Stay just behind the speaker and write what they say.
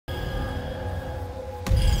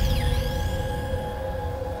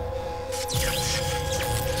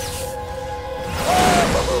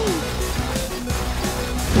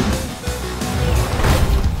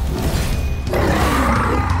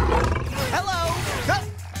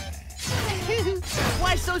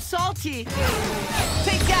salty.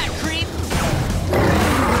 Take that, creep.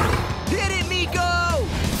 Hit it, Miko!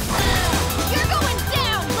 You're going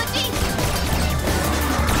down, Glitchy!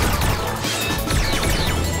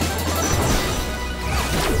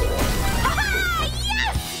 Ah,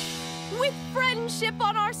 yes! With friendship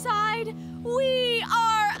on our side, we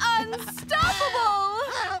are unstoppable!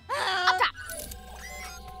 Up top!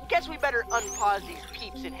 Guess we better unpause these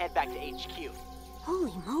peeps and head back to HQ.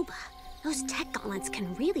 Holy moba, those tech gauntlets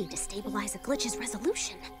can really destabilize a glitch's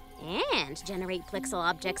resolution. And generate pixel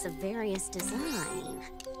objects of various design.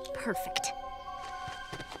 Perfect.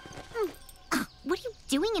 What are you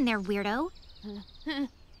doing in there, weirdo?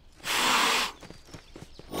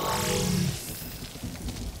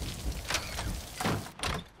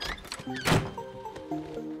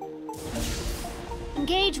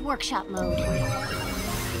 Engage workshop mode.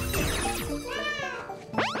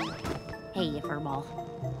 Hey, you furball.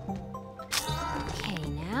 Okay,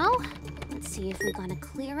 now, let's see if we got a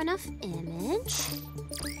clear enough image.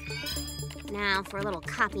 Now for a little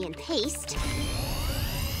copy and paste.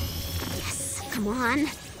 Yes, come on.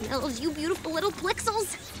 Those you beautiful little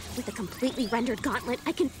plixels. With a completely rendered gauntlet,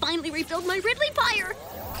 I can finally rebuild my Ridley fire.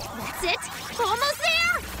 That's it. Almost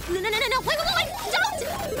there. No. Wait, don't!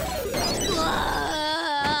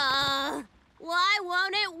 Why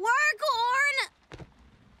won't it work, Horn?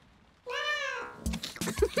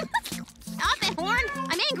 Stop it, Horn!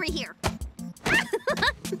 I'm angry here. Stop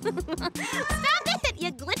it,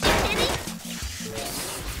 you glitchy kitty!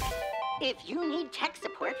 If you need tech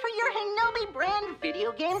support for your Hinobi brand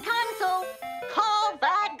video game console, call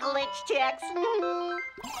that Glitch Techs.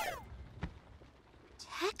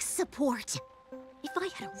 Tech support. If I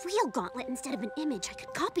had a real gauntlet instead of an image, I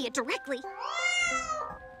could copy it directly.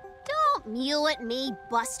 Don't mew at me,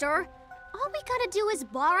 Buster. All we gotta do is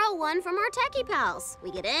borrow one from our techie pals.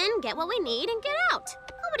 We get in, get what we need, and get out.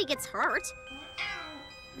 Nobody gets hurt.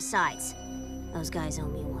 Besides, those guys owe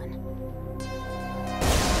me one.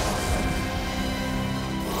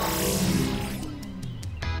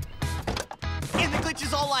 And the glitch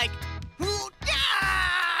is all like,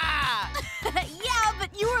 Yeah, but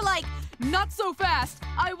you were like, not so fast.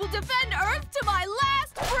 I will defend Earth to my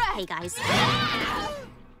last breath. Hey, guys.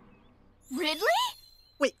 Ridley?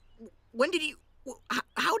 Wait, when did you...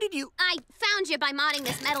 How did you... I found you by modding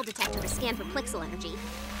this metal detector to scan for plixel energy.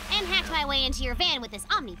 And hacked my way into your van with this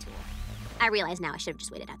Omni tool. I realize now I should have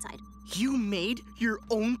just waited outside. You made your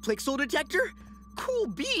own Plixel detector? Cool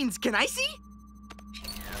beans, can I see?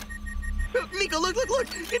 Miko, look!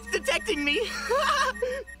 It's detecting me!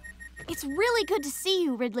 It's really good to see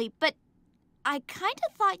you, Ridley, but I kind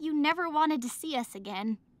of thought you never wanted to see us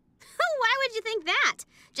again. Why would you think that?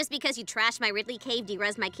 Just because you trashed my Ridley cave,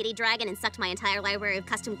 de-rezzed my kitty dragon, and sucked my entire library of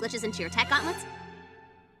custom glitches into your tech gauntlets?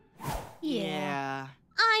 yeah.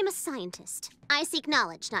 I'm a scientist. I seek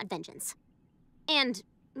knowledge, not vengeance. And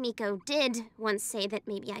Miko did once say that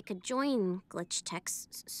maybe I could join Glitch Techs,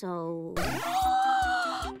 so...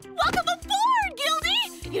 Welcome aboard,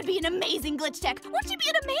 Gildy! You'd be an amazing Glitch Tech. Wouldn't you be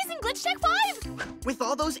an amazing Glitch Tech 5? With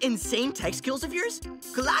all those insane tech skills of yours?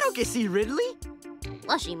 Claro que sí, Ridley!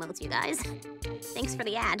 Lush emotes, you guys. Thanks for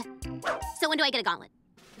the ad. So when do I get a gauntlet?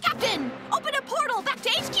 Captain, open a portal back to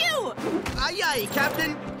HQ! Aye, aye,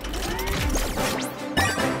 Captain!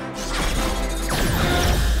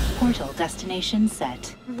 Portal destination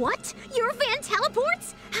set. What? Your van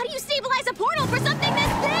teleports? How do you stabilize a portal for something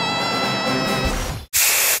this big?